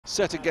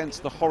set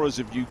against the horrors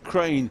of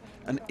Ukraine,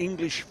 an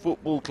English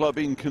football club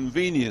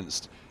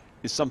inconvenienced,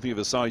 is something of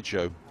a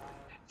sideshow.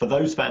 For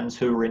those fans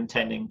who are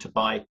intending to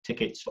buy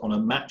tickets on a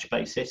match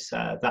basis,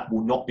 that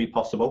will not be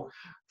possible.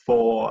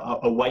 For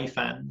away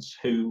fans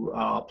who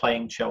are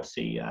playing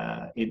Chelsea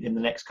in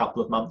the next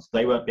couple of months,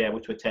 they won't be able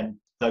to attend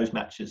those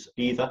matches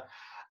either.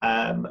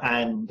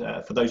 And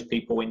for those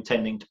people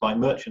intending to buy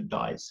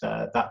merchandise,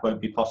 that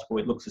won't be possible.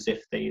 It looks as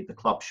if the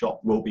club shop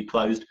will be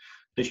closed.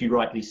 As you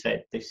rightly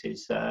said, this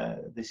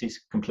is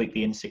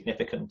completely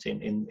insignificant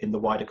in the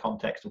wider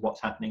context of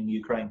what's happening in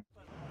Ukraine.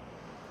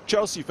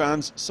 Chelsea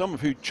fans, some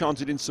of who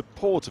chanted in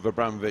support of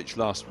Abramovich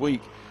last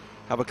week,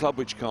 have a club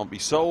which can't be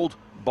sold,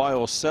 buy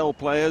or sell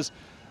players,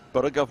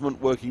 but a government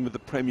working with the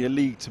Premier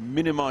League to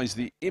minimise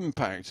the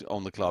impact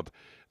on the club,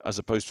 as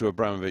opposed to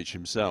Abramovich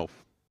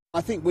himself. I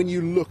think when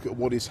you look at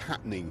what is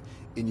happening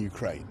in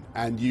Ukraine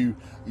and you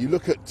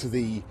look at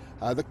the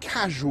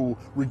casual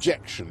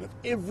rejection of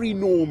every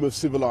norm of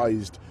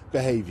civilized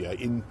behaviour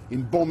in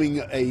bombing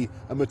a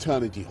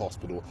maternity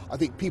hospital, I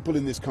think people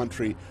in this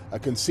country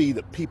can see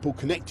that people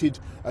connected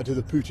to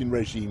the Putin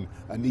regime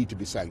need to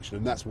be sanctioned,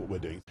 and that's what we're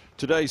doing.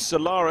 Today,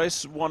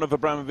 Solaris, one of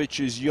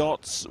Abramovich's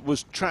yachts,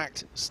 was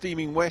tracked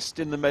steaming west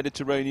in the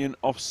Mediterranean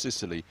off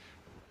Sicily.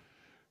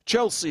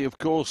 Chelsea, of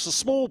course, a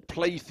small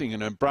plaything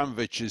in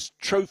Abramovich's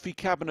trophy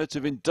cabinet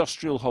of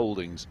industrial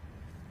holdings.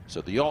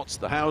 So the yachts,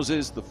 the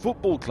houses, the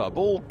football club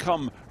all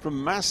come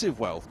from massive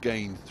wealth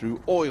gained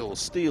through oil,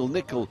 steel,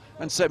 nickel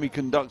and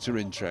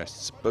semiconductor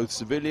interests, both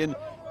civilian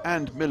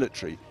and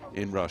military,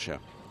 in Russia,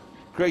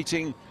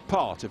 creating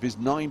part of his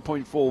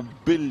 9.4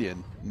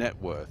 billion net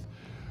worth.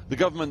 The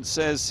government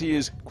says he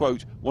is,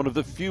 quote, one of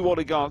the few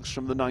oligarchs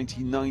from the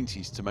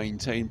 1990s to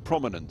maintain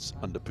prominence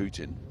under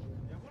Putin.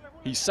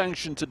 He's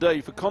sanctioned today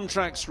for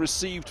contracts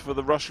received for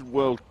the Russian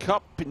World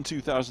Cup in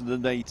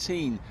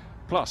 2018,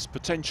 plus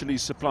potentially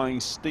supplying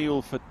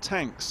steel for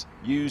tanks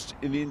used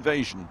in the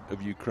invasion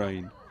of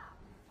Ukraine.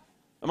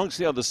 Amongst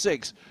the other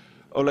six,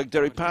 Oleg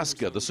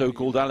Deripaska, the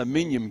so-called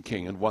aluminium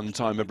king and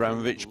one-time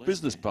Abramovich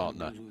business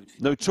partner.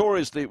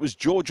 Notoriously, it was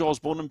George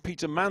Osborne and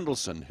Peter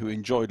Mandelson who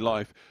enjoyed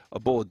life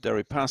aboard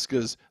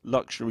Deripaska's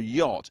luxury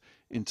yacht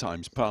in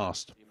times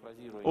past.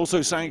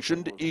 Also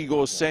sanctioned,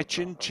 Igor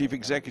Sechin, chief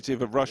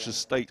executive of Russia's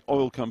state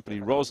oil company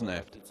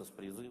Rosneft.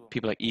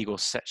 People like Igor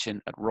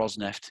Sechin at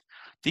Rosneft,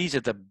 these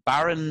are the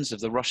barons of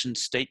the Russian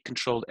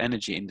state-controlled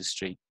energy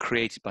industry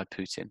created by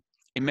Putin.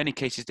 In many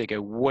cases, they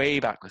go way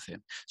back with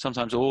him,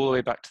 sometimes all the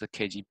way back to the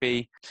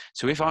KGB.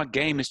 So if our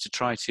game is to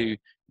try to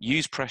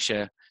use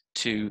pressure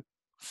to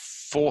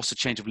force a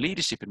change of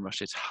leadership in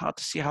Russia, it's hard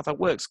to see how that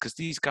works, because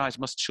these guys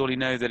must surely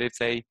know that if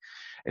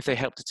they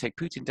help to take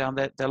Putin down,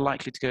 they're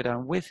likely to go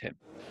down with him.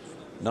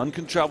 None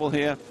can travel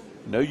here,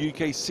 no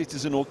UK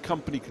citizen or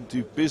company can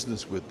do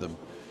business with them.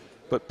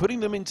 But putting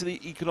them into the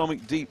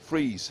economic deep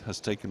freeze has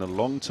taken a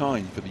long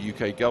time for the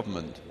UK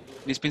government.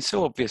 It's been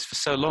so obvious for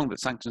so long that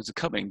sanctions are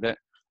coming that,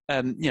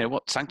 you know,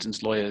 what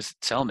sanctions lawyers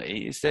tell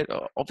me is that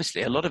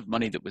obviously a lot of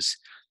money that was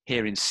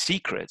here in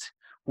secret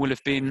will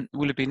have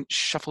been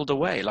shuffled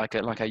away like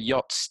a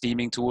yacht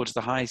steaming towards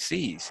the high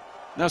seas.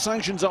 Now,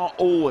 sanctions are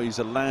always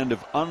a land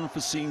of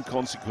unforeseen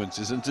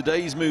consequences, and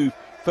today's move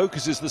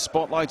focuses the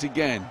spotlight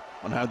again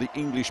on how the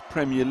English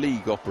Premier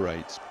League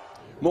operates.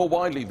 More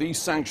widely, these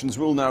sanctions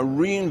will now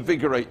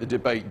reinvigorate the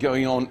debate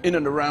going on in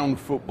and around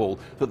football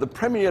that the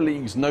Premier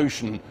League's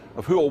notion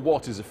of who or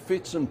what is a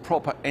fit and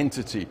proper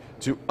entity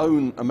to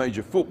own a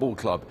major football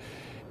club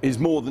is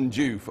more than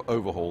due for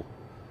overhaul.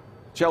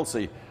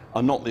 Chelsea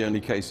are not the only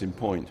case in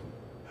point.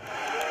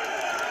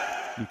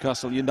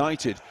 Newcastle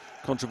United,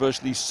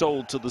 controversially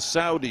sold to the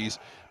Saudis,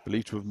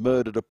 believed to have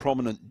murdered a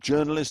prominent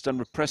journalist and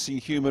repressing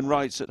human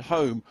rights at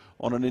home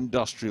on an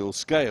industrial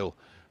scale.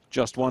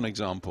 Just one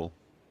example.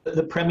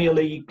 The Premier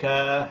League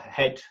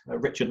head,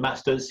 Richard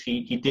Masters,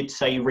 he did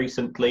say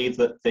recently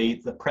that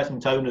the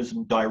present owners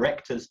and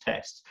directors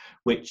test,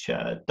 which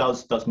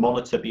does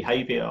monitor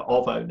behaviour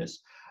of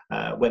owners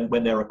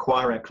when they're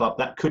acquiring a club,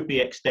 that could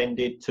be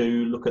extended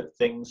to look at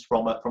things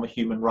from a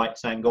human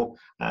rights angle,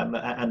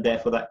 and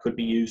therefore that could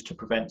be used to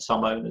prevent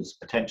some owners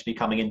potentially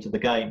coming into the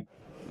game.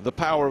 The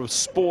power of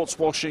sports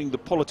washing, the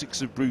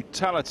politics of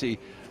brutality,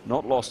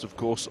 not lost, of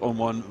course, on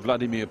one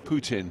Vladimir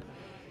Putin.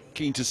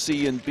 Keen to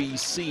see and be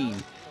seen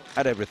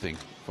at everything,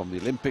 from the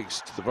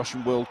Olympics to the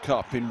Russian World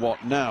Cup, in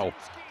what now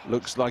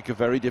looks like a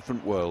very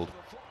different world.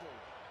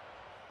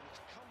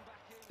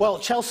 Well,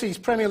 Chelsea's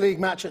Premier League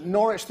match at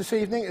Norwich this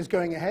evening is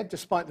going ahead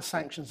despite the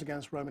sanctions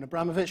against Roman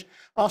Abramovich.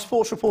 Our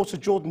sports reporter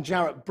Jordan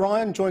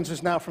Jarrett-Bryan joins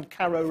us now from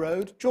Carrow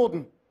Road.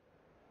 Jordan.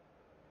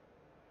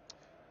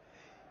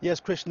 Yes,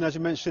 Christian, as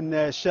you mentioned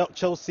there,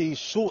 Chelsea's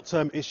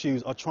short-term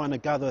issues are trying to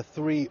gather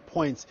 3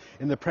 points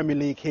in the Premier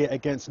League here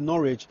against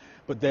Norwich,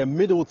 but their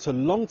middle to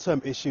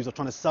long-term issues are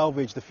trying to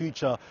salvage the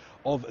future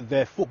of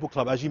their football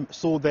club. As you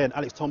saw there in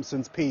Alex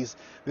Thompson's piece,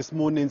 this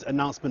morning's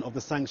announcement of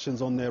the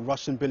sanctions on their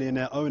Russian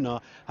billionaire owner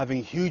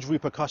having huge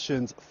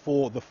repercussions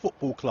for the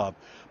football club.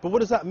 But what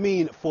does that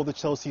mean for the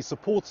Chelsea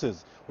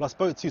supporters? Well, I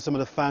spoke to some of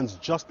the fans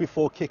just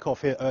before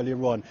kick-off here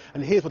earlier on,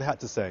 and here's what they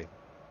had to say.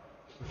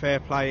 Fair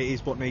play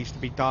is what needs to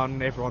be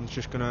done. Everyone's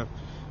just going to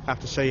have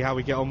to see how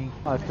we get on.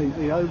 I think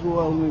the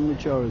overwhelming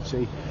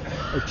majority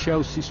of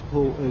Chelsea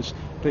supporters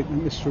think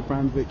Mr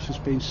Abramovich has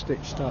been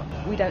stitched up.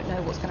 We don't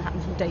know what's going to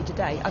happen from day to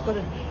day. I've got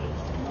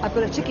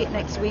a ticket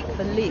next week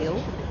for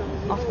Lille,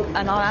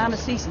 and I am a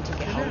season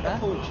ticket holder,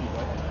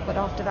 but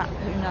after that,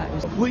 who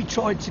knows? We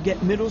tried to get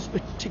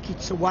Middlesbrough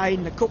tickets away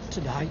in the Cup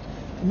today,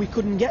 and we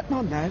couldn't get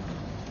none now.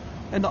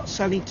 They're not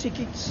selling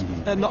tickets.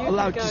 They're not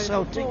allowed to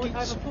sell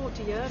tickets.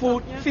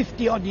 For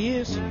 50 odd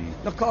years,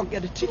 they can't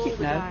get a ticket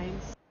now.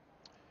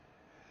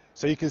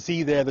 So you can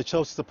see there the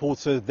Chelsea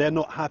supporters, they're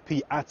not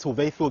happy at all.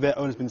 They feel their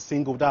owner's been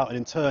singled out, and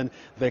in turn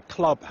their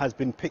club has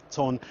been picked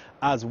on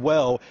as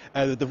well.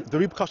 The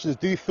repercussions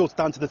do filter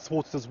down to the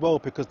supporters as well,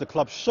 because the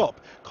club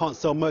shop can't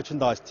sell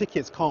merchandise,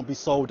 tickets can't be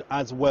sold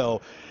as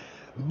well.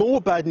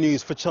 More bad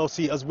news for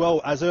Chelsea as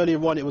well, as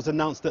earlier on it was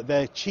announced that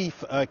their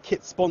chief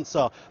kit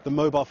sponsor, the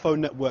mobile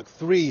phone network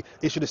 3,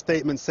 issued a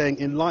statement saying,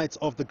 in light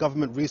of the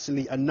government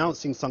recently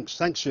announcing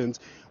sanctions,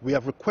 we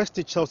have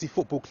requested Chelsea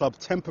Football Club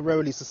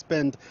temporarily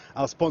suspend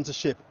our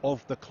sponsorship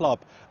of the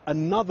club.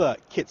 Another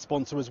kit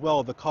sponsor as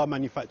well, the car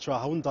manufacturer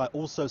Hyundai,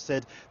 also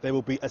said they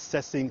will be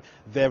assessing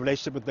their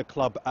relationship with the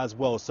club as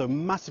well. So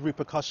massive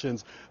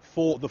repercussions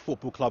for the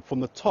football club,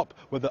 from the top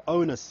where the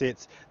owner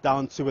sits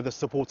down to where the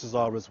supporters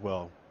are as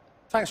well.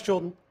 Thanks,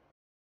 Jordan.